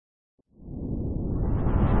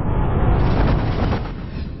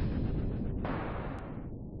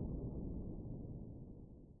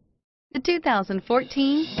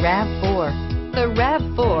2014 RAV4. The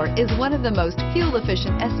RAV4 is one of the most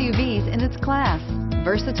fuel-efficient SUVs in its class.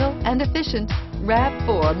 Versatile and efficient,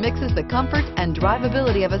 RAV4 mixes the comfort and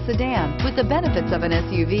drivability of a sedan with the benefits of an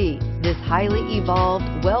SUV. This highly evolved,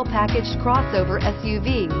 well-packaged crossover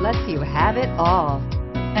SUV lets you have it all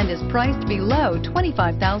and is priced below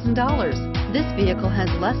 $25,000. This vehicle has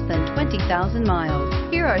less than 20,000 miles.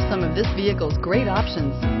 Here are some of this vehicle's great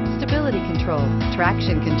options: stability control,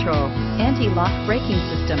 traction control, anti-lock braking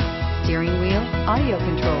system, steering wheel audio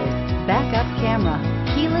controls, backup camera,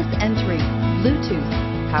 keyless entry, Bluetooth,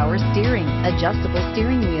 power steering, adjustable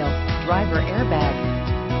steering wheel, driver airbag.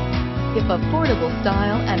 If affordable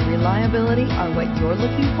style and reliability are what you're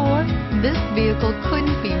looking for, this vehicle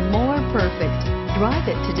couldn't be more perfect. Drive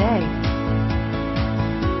it today.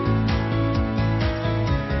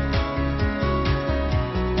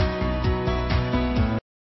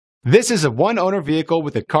 This is a one-owner vehicle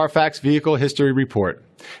with a Carfax Vehicle History Report.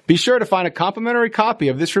 Be sure to find a complimentary copy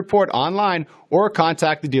of this report online or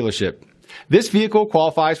contact the dealership. This vehicle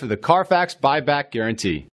qualifies for the Carfax Buyback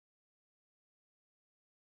Guarantee.